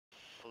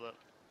Hold up.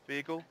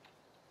 Vehicle.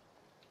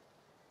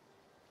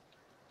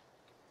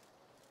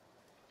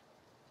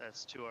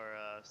 That's to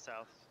our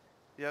south.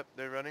 Yep,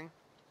 they're running.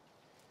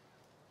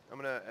 I'm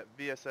gonna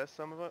VSS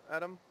some of it at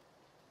them.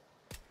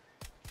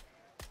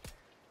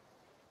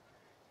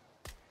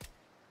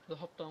 They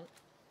hopped down,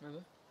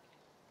 maybe.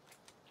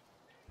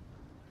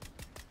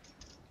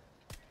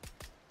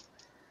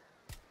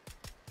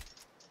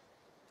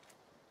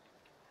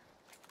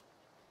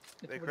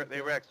 They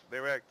wrecked. They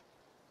wrecked.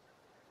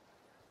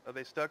 Are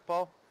they stuck,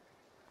 Paul?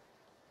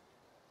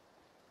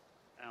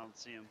 I don't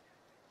see him.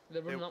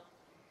 They're running up.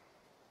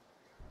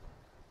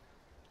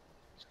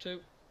 It's 2,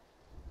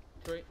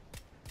 3.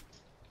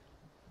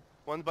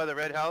 One's by the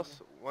red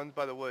house. One's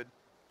by the wood.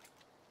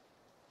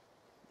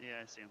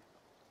 Yeah, I see him.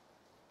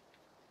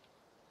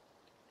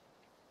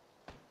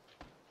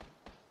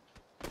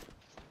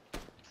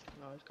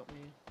 No, he's got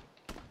me.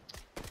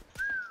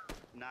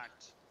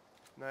 Knocked.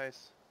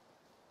 Nice.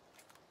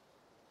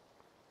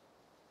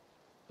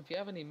 If you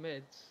have any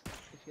mids,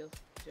 if you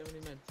have any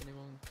mids,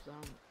 anyone, because I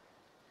haven't.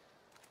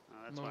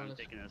 That's why I'm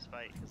taking this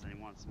fight, because I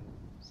want some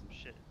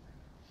shit.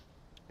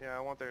 Yeah, I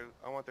want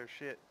their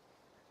shit.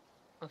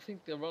 I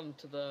think they'll run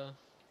to the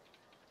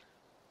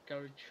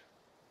garage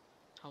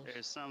house.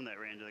 There's some that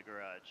ran to the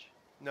garage.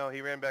 No,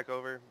 he ran back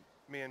over.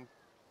 Me and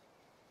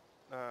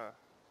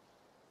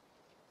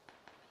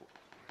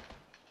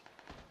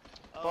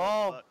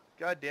Paul. Fuck.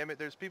 God damn it!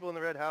 There's people in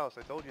the red house.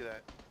 I told you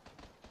that.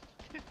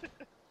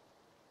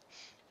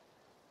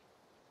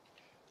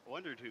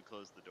 Wondered who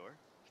closed the door.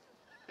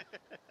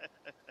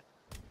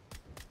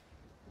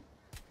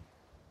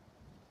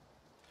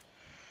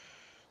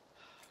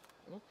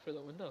 Look through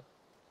that window.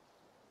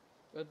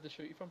 Where did they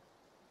shoot you from?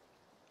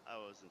 I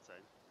was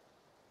inside.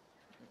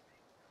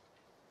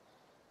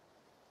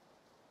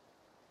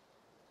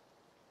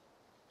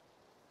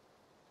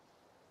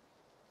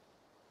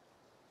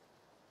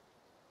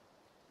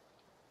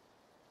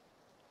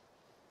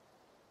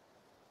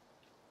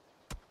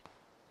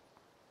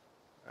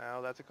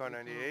 Oh, that's a car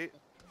 98.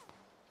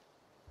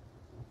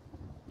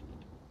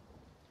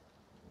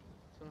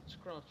 So not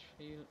scratch.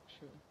 Are you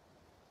shooting?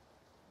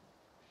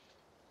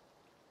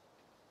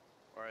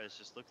 Or I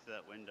just looked through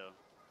that window.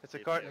 It's a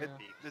car. Yeah.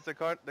 It's a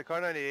car. The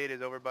car 98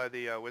 is over by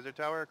the Wizard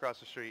Tower across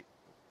the street.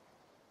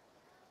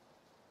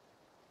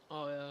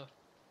 Oh yeah.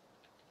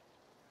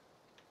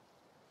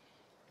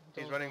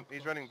 He's running.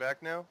 He's running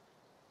back now.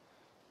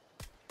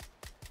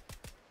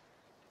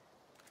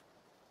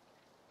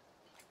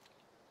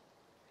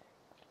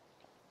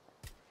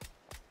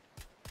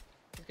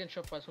 He's getting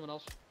shot by someone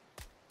else.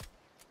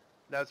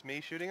 That's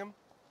me shooting him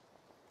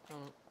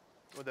Oh,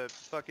 with a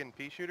fucking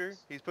pea shooter.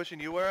 He's pushing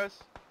you, Whereas.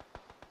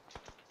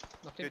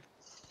 nothing.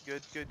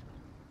 Good.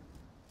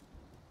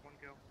 One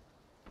kill.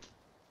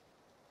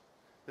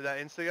 Is that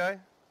Insta guy?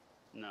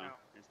 No,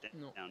 it's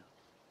No. down.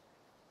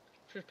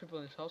 There's people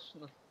in his house.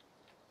 No.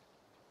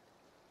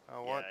 I Yeah,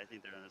 want. I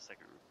think they're in the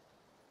second room.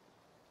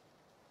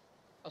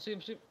 I'll see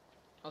him.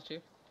 I'll see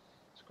you.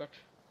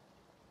 Scratch.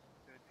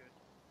 Good.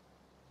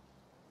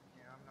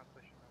 Yeah, I'm not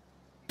pushing up.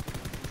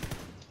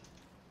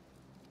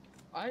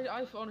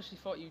 I honestly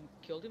thought you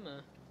killed him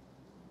there.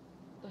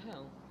 What the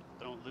hell?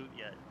 Don't loot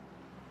yet.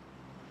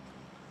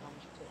 I'm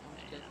just taking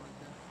it there.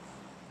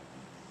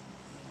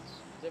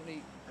 Is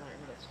everybody right?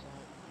 Let's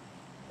start.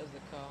 There's the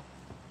car.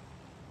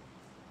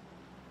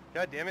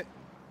 God damn it!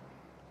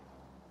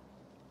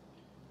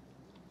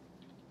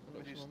 I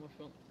don't know what's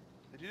wrong.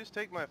 Did you just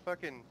take my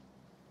fucking?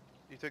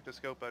 You took the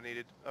scope I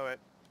needed. All right.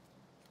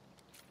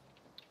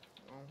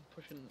 I'm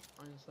pushing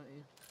irons at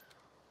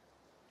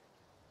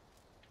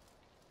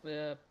you.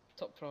 Yeah,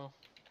 top floor.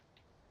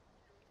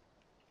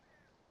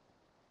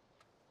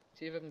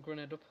 See if I can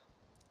grenade up.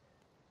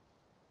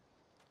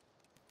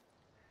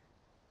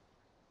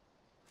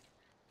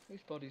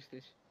 Whose body is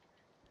this?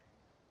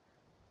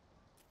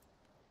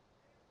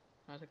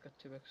 I think I got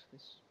 2x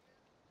this.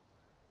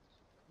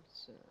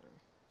 It's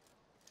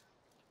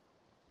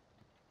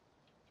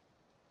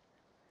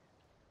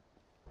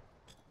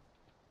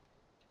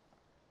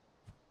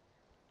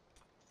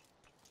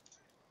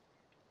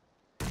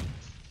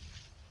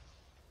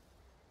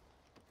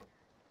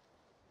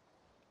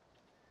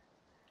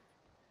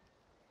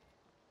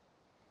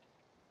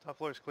Top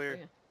floor is clear. oh,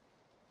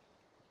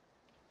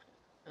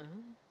 yeah. So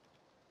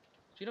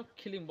you're not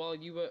killing while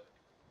you were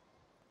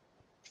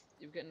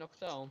getting knocked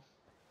down?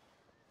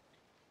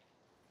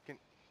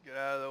 Get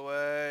out of the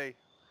way.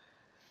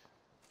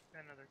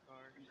 Got another car.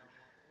 Down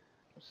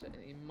I'm saying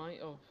he might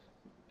have.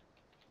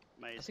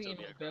 Might I still think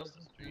be he might across have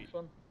the bailed street. this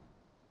one.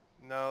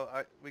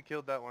 No, we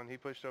killed that one. He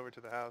pushed over to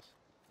the house.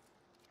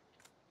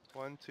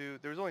 1, 2.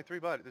 There's only 3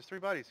 bodies. There's 3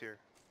 bodies here.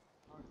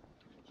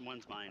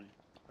 One's mine.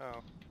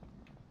 Oh.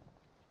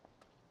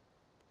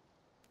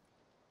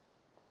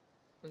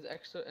 There's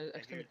extra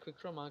quick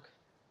draw mag.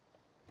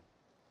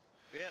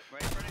 Yep,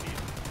 right in front of you.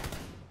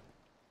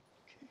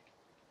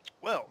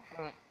 Well.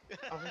 Alright.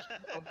 I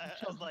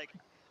was like,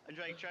 I'm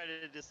trying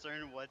to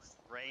discern what's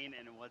rain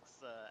and what's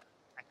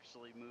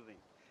actually moving.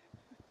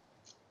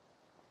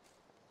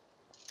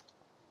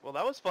 Well,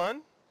 that was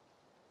fun.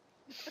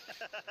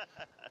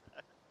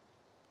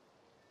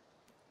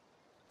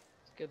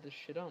 Get this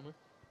shit on, man.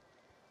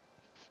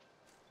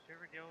 Did you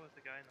ever deal with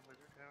the guy in the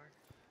wizard tower?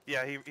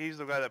 Yeah, he's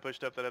the guy that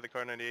pushed up that other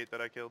car 98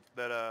 that I killed,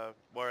 that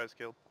Juarez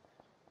killed.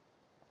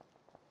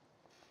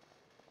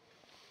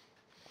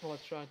 Oh,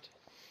 that's right.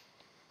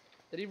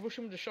 Did he rush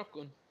him with a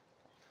shotgun?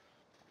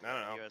 I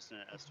don't know. US and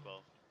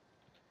S12.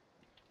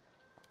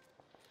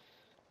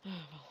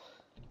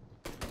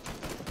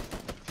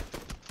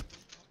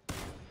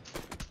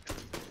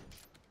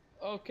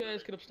 Okay,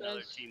 let's get Another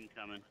upstairs. team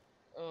coming.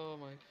 Oh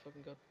my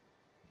fucking god.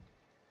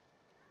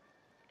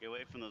 Get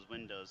away from those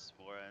windows,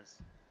 Juarez.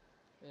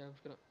 Yeah, I'm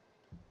just gonna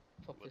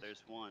pop Well, this.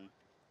 there's one.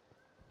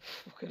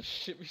 I'm gonna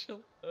shit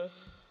myself.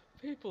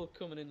 People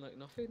coming in like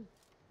nothing.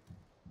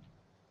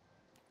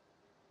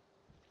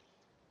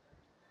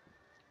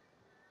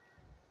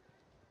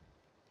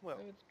 Well,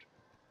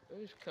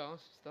 Whose car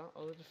is that?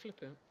 Oh, they're just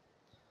flipping.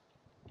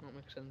 That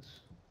makes sense.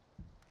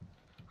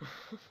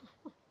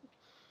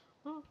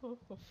 Oh,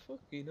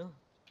 fucking hell.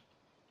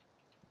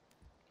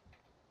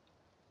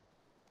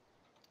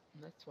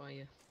 And that's why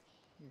you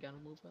gotta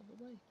move out of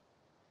the way.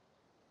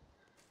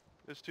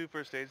 there's 2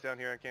 first aids down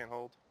here I can't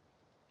hold.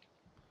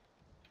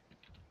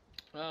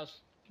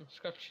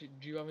 Scratch,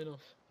 do you have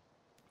enough?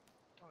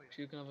 Oh yeah.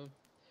 So you can have them.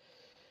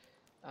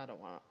 I don't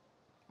want it.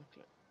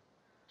 Okay.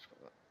 Scrap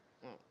that.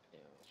 Oh, yeah,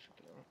 that should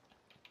be alright.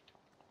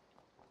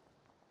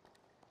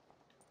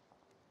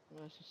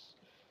 Where's this?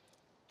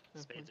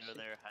 Spades over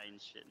there hiding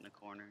shit in the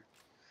corner.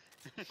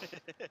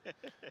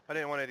 I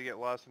didn't want it to get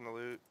lost in the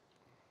loot.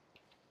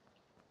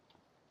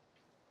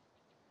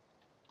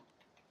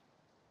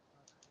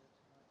 Not to do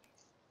too much.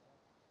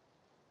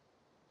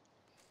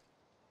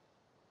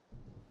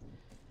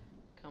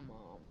 Come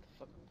on,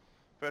 fuck.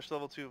 Fresh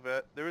level 2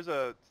 vet. There was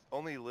a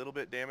only little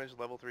bit damaged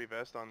level 3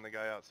 vest on the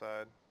guy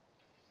outside.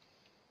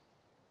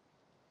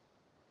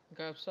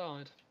 Go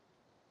outside.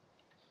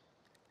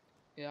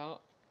 Yeah,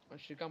 I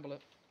should gamble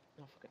it.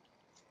 Oh, fuck it.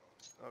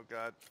 Oh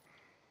god.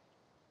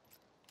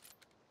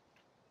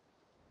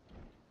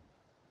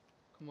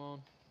 Come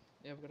on.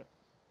 Yeah, we got it.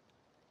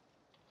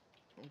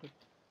 I'm good.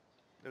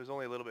 There was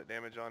only a little bit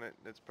damage on it.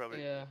 It's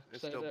probably, Yeah,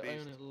 it's so still they're beast.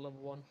 only at level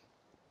 1.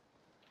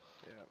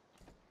 Yeah.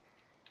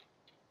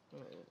 Uh,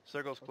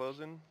 Circle's fuck.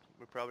 closing.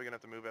 We're probably gonna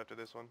have to move after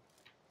this one.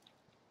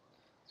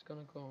 It's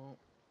gonna go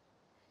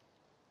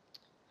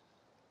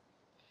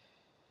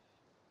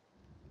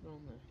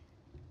on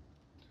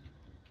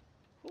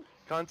there.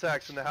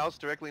 Contacts in the house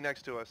directly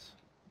next to us.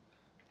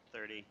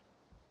 30.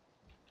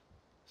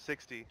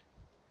 60.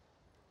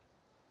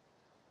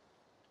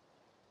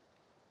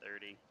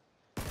 30.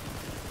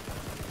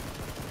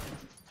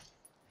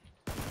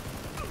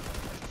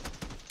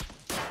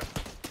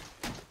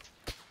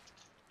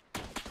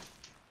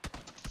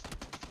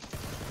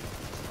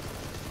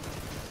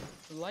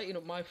 Lighting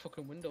up my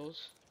fucking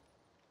windows.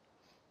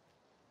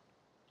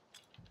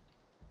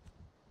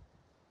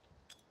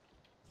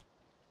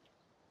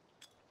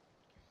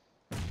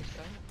 This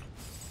guy?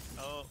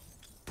 Oh.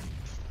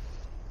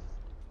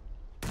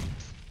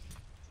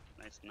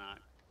 Nice knock.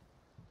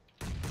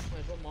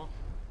 Wait, one more.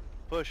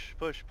 Push,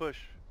 push, push.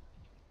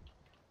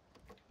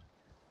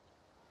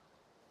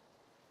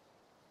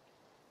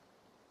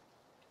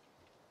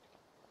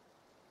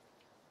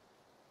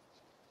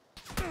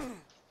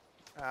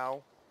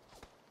 Ow.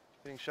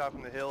 Getting shot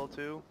from the hill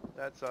too.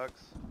 That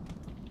sucks.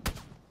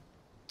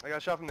 I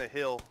got shot from the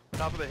hill.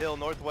 Top of the hill,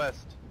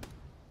 northwest.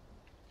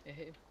 Yeah,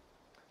 hit him.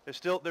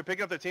 They're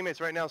picking up their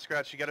teammates right now,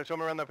 Scratch. You gotta show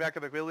them around the back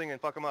of the building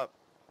and fuck them up.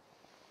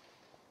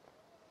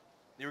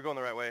 You were going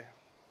the right way.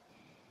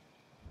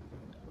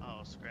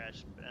 Oh,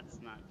 Scratch. That's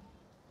not.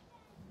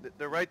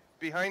 They're right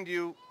behind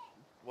you,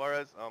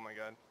 Juarez. Oh my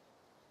god.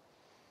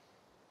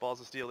 Balls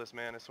of steel, this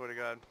man, I swear to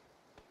god.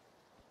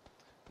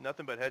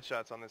 Nothing but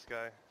headshots on this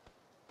guy.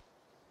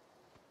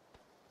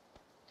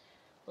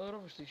 Well, they're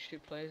obviously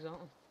shit players, aren't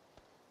they?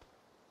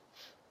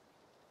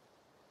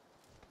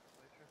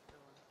 Wait, still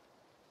in.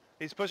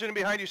 He's pushing in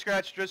behind you,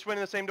 Scratch. Just went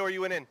in the same door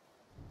you went in.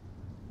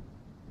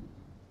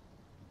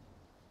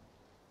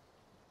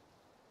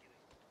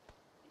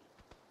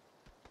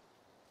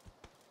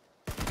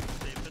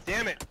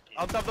 Damn it!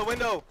 On top of the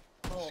window!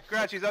 Oh,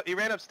 Scratch, he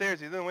ran upstairs.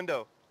 He's in the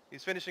window.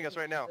 He's finishing us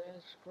right now.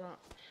 There's Scratch,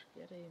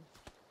 get him.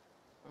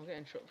 I'm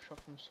getting shot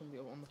from somebody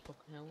up on the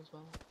fucking hill as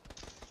well.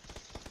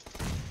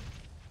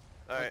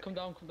 Alright. Come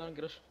down,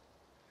 get us.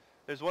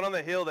 There's one on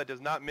the hill that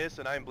does not miss,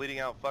 and I am bleeding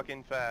out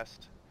fucking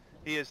fast.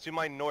 He is to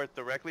my north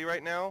directly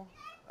right now.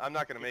 I'm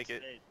not gonna make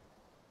it.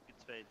 Good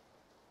spade.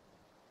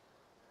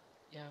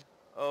 Yeah.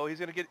 Oh, he's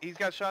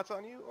got shots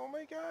on you? Oh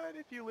my god,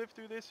 if you live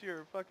through this,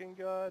 you're a fucking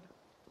god.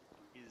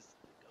 He's.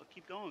 Oh,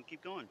 keep going,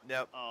 keep going.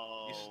 Yep.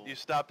 Oh. You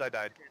stopped, I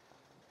died.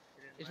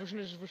 He's rushing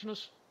us, he's rushing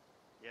us.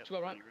 Yep, to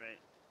our right. you're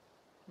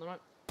right. Alright.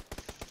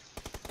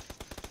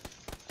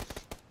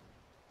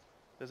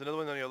 There's another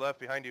one on your left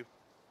behind you.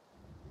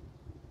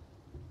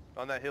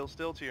 On that hill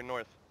still to your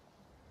north.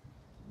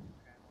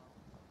 Okay, well.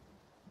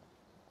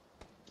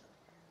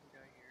 We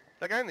got here.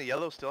 That guy in the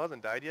yellow still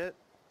hasn't died yet?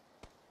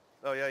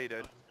 Oh yeah, he did.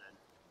 Oh, he's dead.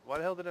 Why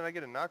the hell didn't I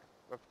get a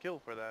kill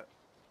for that?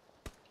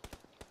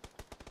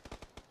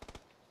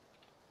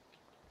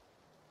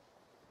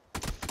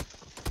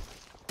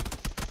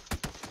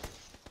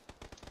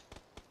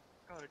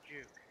 lot of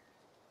juke.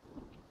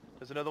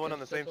 There's another one on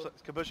the same Circle.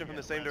 pushing from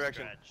Yeah, the same left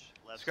direction.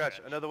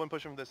 Scratch. Another one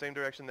pushing from the same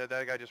direction that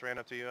guy just ran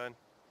up to you on.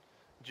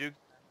 Juke,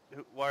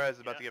 Juarez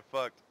is about to get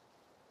fucked.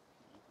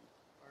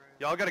 Alright.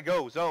 Y'all gotta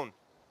go, zone,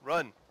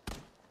 run. Okay.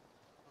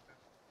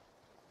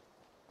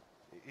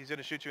 He's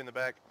gonna shoot you in the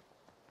back.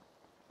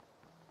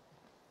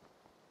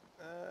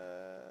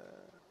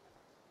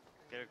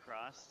 Get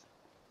across.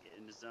 Get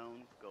in the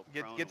zone. Go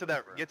Get prone. get to wait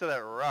that for get to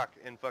that rock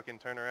and fucking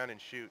turn around and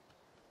shoot.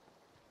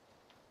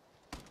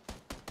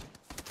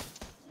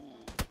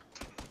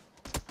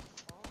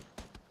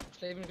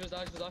 Steven goes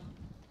down,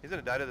 He's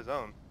gonna die to the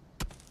zone.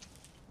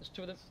 There's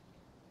two of them.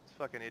 These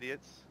fucking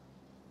idiots.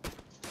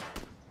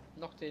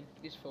 Knocked in.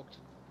 He's fucked.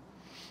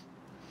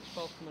 His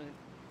pulse coming in.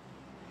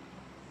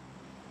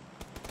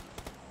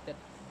 Dead.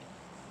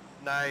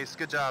 Nice,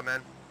 good job,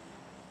 man.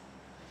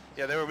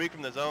 Yeah, they were weak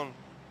from the zone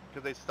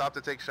because they stopped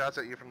to take shots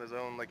at you from the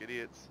zone like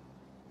idiots.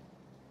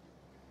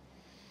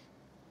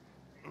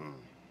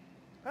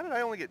 How did I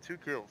only get 2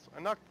 kills?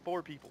 I knocked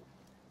 4 people.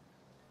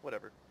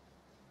 Whatever.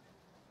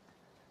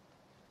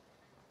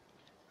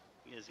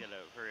 You guys gotta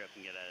hurry up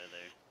and get out of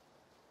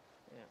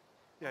there.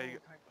 Yeah, you.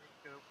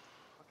 Go.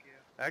 Fuck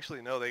yeah.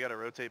 Actually, no, they gotta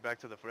rotate back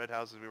to the red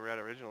houses we were at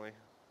originally.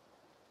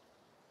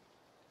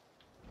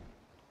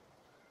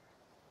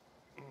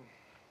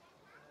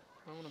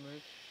 I wanna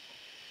move.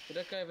 Did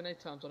that guy have an 8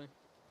 times on him?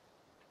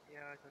 Yeah,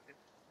 I took it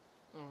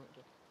Alright,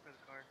 good. for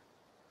the car.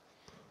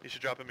 You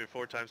should drop him in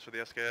 4 times for the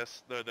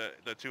SKS.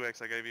 The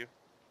 2x I gave you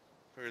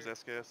for his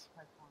SKS.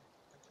 Times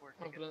 4.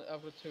 Take it.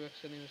 I've got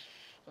 2x anyways.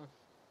 Fine.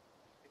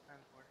 Take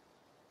times 4.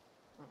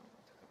 Oh, I'll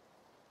take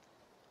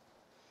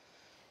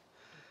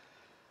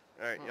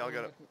it. All right, y'all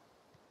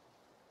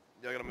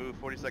gotta move.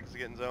 40 seconds to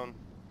get in zone.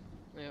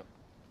 Yep.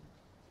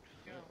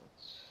 Go.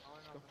 Let's All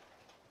or go. nothing.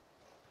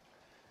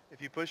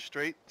 If you push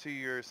straight to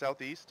your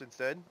southeast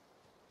instead,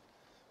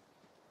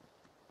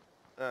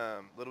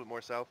 a little bit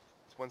more south,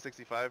 it's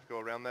 165. Go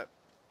around that.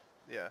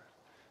 Yeah,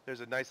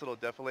 there's a nice little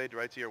defilade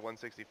right to your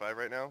 165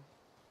 right now.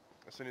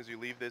 As soon as you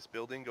leave this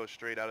building, go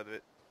straight out of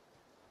it.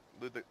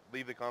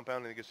 Leave the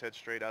compound and just head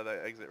straight out of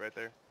that exit right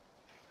there.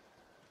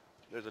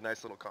 There's a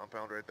nice little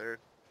compound right there,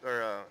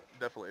 or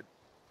defilade.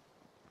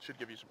 Should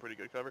give you some pretty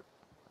good cover.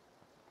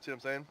 See what I'm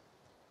saying?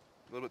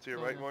 A little bit to your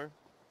right Yeah. more.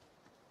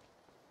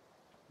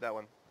 That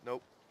one.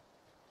 Nope.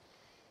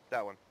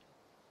 That one.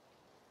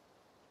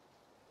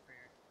 Over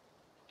here.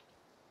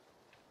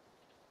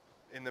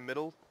 In the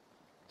middle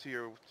to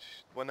your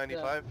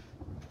 195.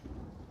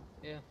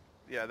 Yeah.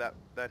 Yeah,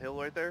 that hill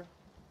right there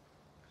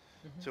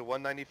Mhm. to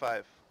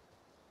 195.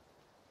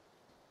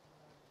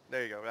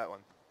 There you go, that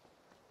one.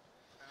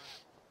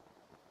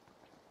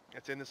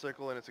 It's in the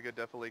circle and it's a good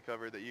defilade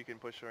cover that you can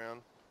push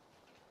around.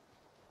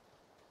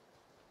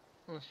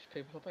 Oh, there's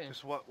people up here.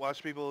 Just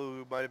watch people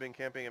who might have been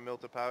camping in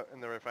Milta in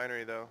the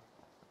refinery though.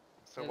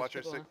 So Yeah, watch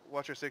there's your people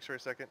watch your 6 for a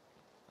second.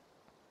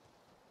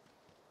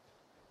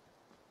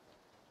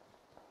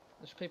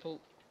 There's people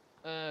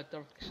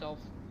directly south.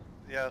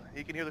 Yeah,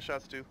 he can hear the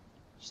shots too.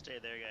 Stay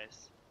there,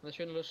 guys. They're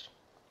shooting at us.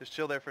 Just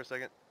chill there for a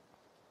second.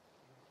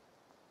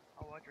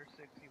 I'll watch our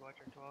 6, you watch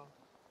our 12.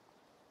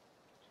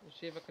 We'll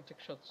see if I can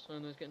take shots. Oh,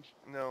 no, he's getting.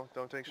 No,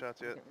 don't take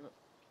shots yet. getting-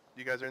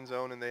 You guys are in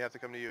zone and they have to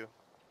come to you.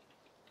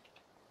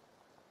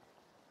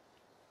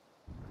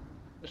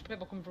 There's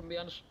people coming from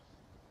behind us.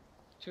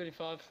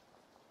 285.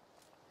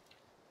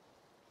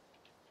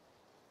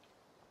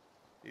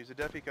 Use a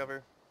defi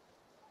cover.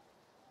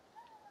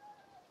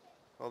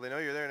 Well, they know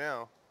you're there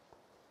now.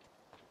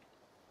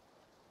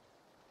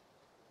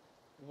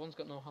 One's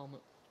got no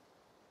helmet.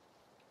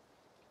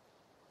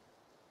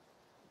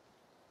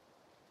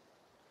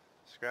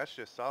 Scratch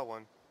just saw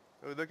one.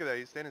 Oh, look at that.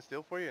 He's standing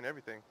still for you and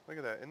everything. Look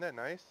at that. Isn't that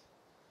nice?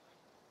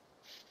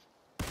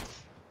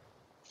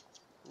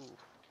 Ooh.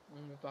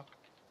 And we're back.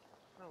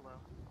 So low.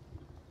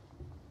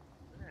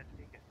 I'm gonna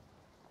take it.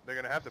 They're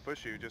gonna have to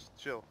push you. Just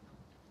chill.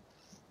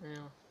 Yeah.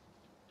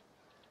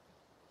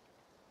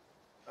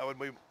 I would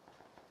move.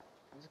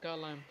 There's a guy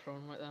lying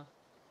prone right there.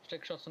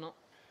 Take shots or not?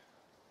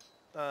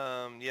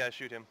 Yeah,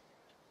 shoot him.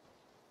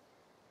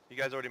 You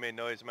guys already made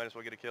noise. Might as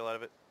well get a kill out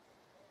of it.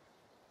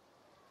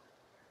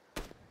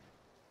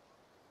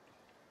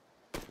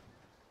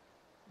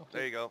 Okay.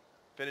 There you go.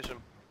 Finish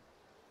him.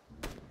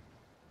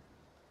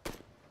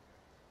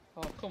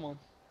 Oh, come on.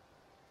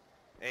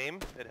 Aim.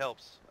 It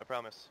helps. I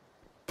promise.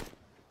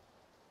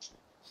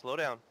 Slow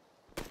down.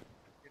 Good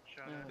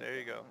shot Yeah. at it. There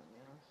you go.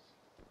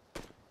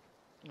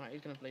 Alright,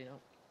 he's gonna bleed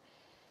out.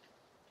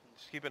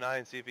 Just keep an eye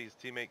and see if his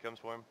teammate comes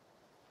for him.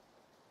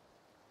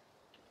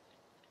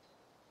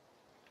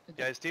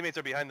 Yeah, his teammates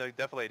are behind the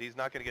defilade. He's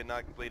not gonna get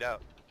knocked and bleed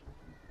out.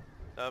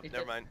 Nope, He's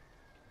never dead.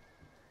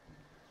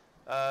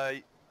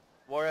 mind.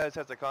 Juarez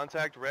has a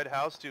contact, red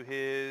house to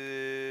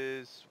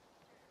his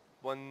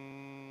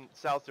one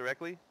south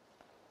directly.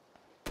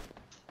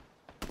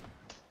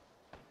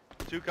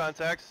 2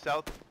 contacts,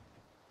 south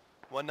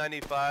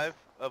 195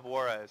 of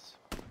Juarez.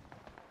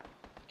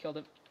 Killed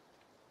him.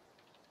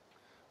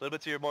 A little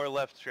bit to your more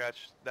left,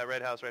 Scratch. That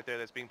red house right there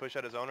that's being pushed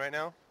out of zone right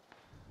now.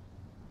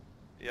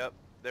 Yep,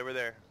 they were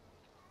there.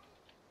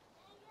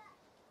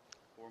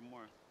 4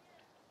 more.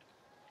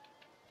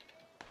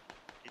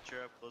 Get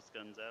your up close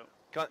guns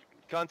out.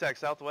 Contact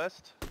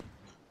southwest.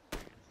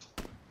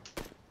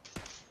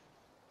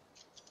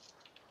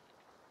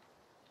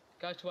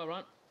 Guys to our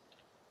right.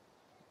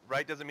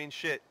 Right doesn't mean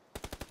shit.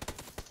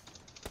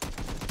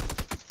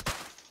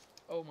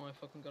 Oh my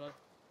fucking god,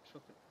 I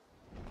took it.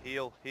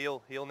 Heal,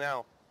 heal, heal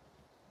now.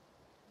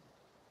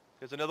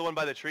 There's another one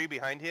by the tree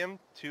behind him,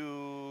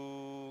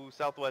 to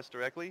southwest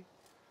directly.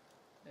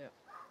 Yeah.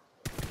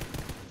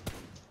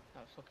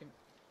 Ah, fuck him.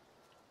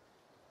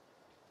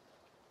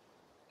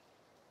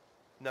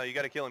 No, you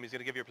gotta kill him. He's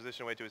gonna give your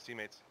position away to his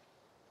teammates.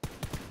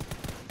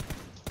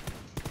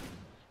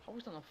 How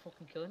was that not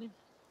fucking killing him?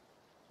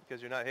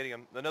 Because you're not hitting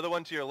him. Another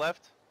one to your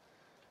left.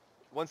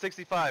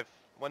 165,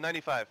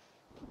 195.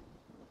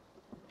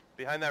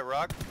 Behind that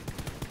rock.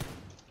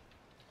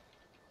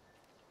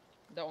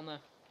 That one there.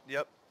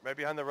 Yep, right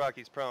behind the rock.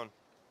 He's prone.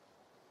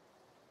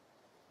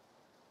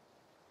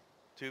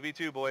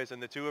 2v2 boys,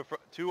 and the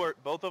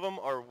both of them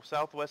are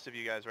southwest of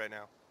you guys right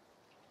now.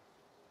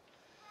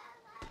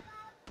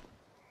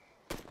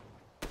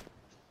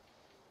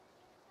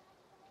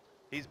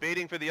 He's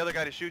baiting for the other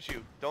guy to shoot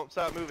you. Don't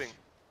stop moving.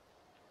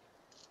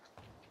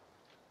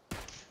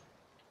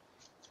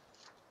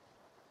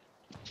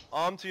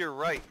 To your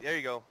right. There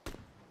you go.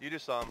 You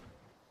just saw him.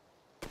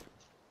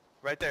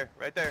 Right there.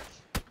 Right there.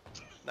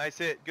 Nice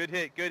hit. Good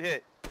hit. Good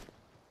hit.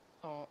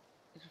 Oh,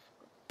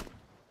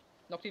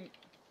 knocked him.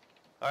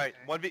 Alright,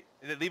 1v.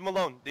 Leave him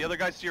alone. The other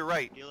guy's to your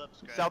right. Heal up,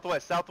 Scratch.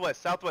 Southwest.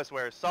 Southwest. Southwest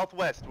where?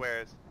 Southwest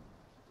where is?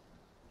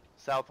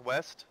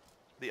 Southwest.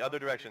 The other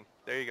direction.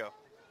 There you go.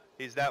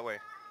 He's that way.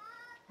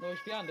 No, he's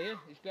behind here.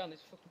 He's behind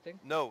this fucking thing.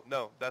 No,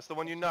 no. That's the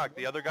one you knocked.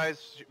 The other guy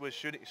was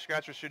shooting.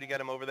 Scratch was shooting at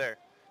him over there.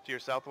 To your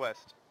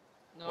southwest.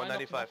 No,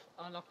 195.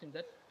 I knocked him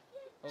dead.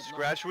 Oh, no.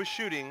 Scratch was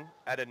shooting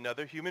at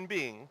another human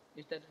being.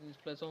 He's dead in his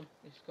play zone.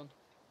 He's gone.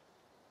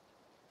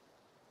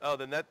 Oh,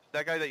 then that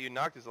guy that you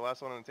knocked is the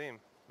last one on the team.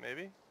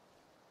 Maybe?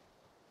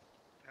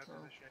 Out Oh.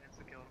 position,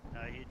 insta kill.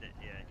 No, he did.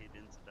 Yeah, he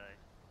didn't die.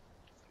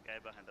 It's the guy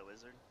behind the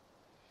wizard.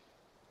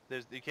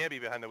 You can't be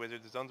behind the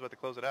wizard. The zone's about to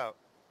close it out.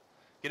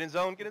 Get in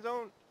zone. Get in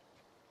zone.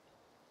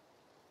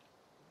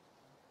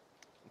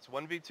 It's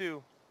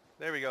 1v2.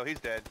 There we go. He's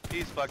dead.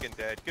 He's fucking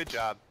dead. Good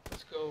job.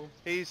 Let's go.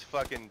 He's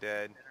fucking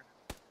dead.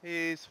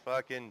 He's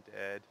fucking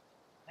dead.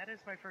 That is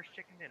my first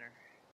chicken dinner.